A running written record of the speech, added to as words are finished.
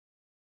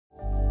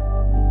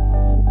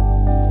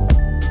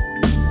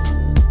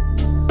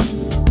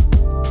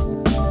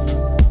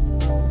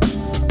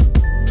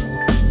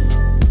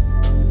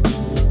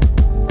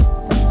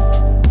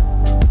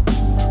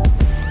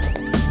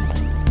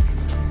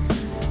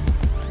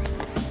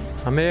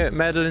I'm here at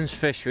Meadowlands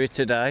Fishery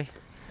today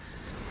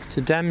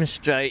to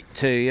demonstrate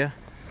to you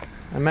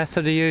a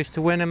method I used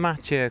to win a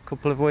match here a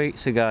couple of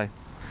weeks ago.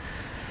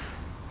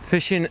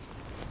 Fishing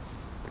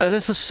a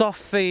little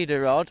soft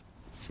feeder rod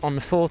on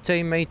the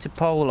 14-metre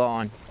pole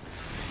line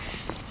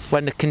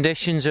when the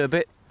conditions are a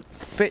bit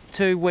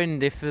too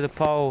windy for the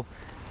pole,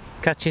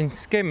 catching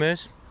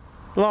skimmers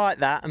like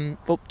that and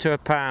up to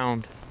 £1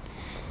 pound.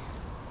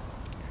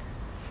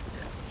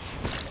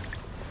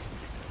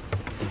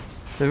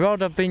 The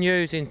rod I've been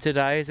using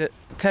today is a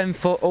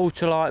 10-foot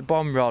ultralight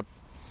bomb rod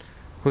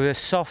with a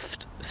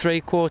soft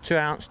 3/4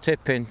 ounce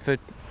tipping for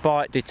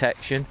bite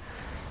detection,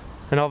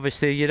 and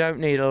obviously you don't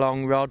need a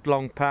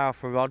long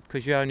powerful rod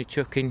because you're only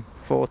chucking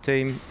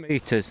 14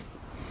 metres.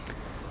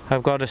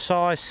 I've got a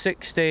size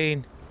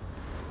 16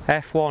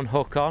 F1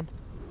 hook on,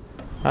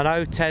 an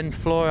 010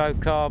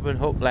 fluorocarbon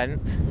hook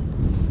length,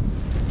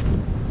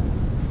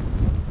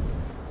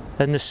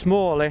 and the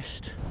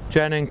smallest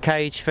Drennan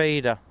cage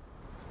feeder.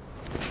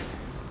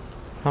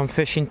 I'm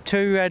fishing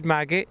 2 red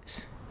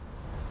maggots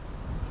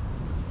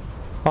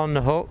on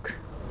the hook,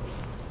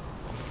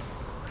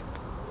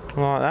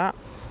 like that,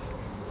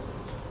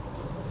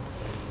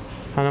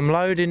 and I'm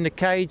loading the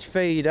cage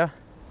feeder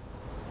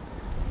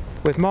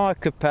with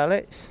mica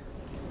pellets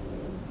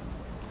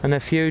and a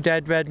few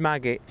dead red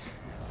maggots,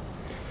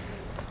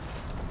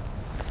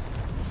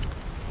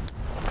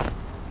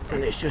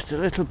 and it's just a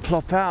little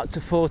plop out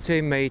to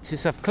 14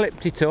 metres. I've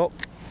clipped it up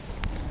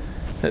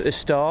at the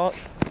start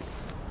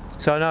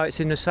so I know it's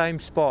in the same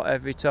spot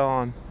every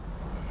time.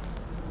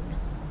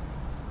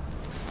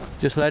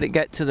 Just let it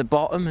get to the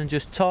bottom and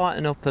just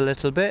tighten up a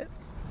little bit,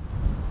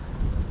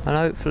 and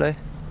hopefully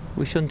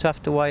we shouldn't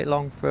have to wait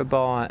long for a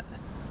bite.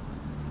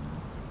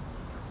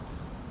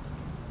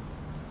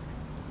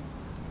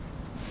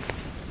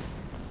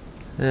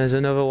 There's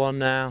another one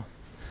now,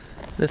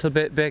 a little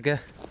bit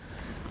bigger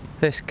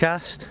this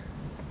cast.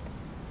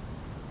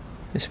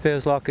 This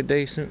feels like a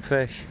decent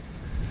fish.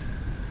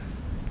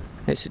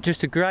 It's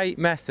just a great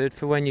method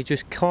for when you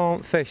just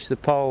can't fish the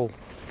pole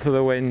for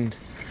the wind.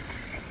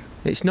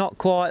 It's not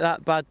quite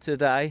that bad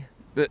today,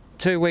 but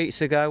 2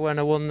 weeks ago when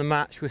I won the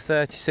match with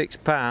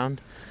 £36,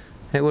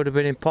 it would have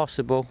been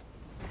impossible.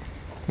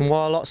 And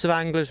while lots of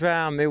anglers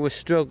around me were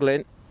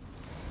struggling,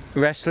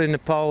 wrestling the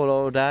pole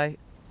all day,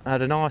 I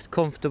had a nice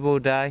comfortable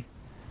day,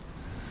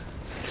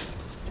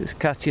 just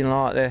catching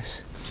like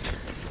this.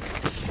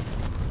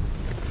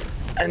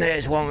 And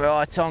here's one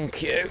right on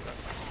cue.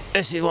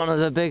 This is one of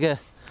the bigger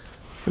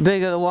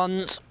the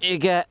ones you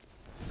get.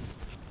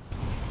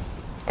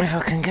 If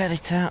I can get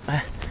it out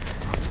there,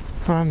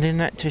 landing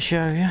net to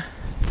show you.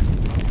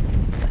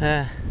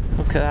 There,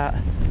 look at that.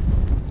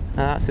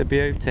 Now that's a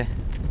beauty.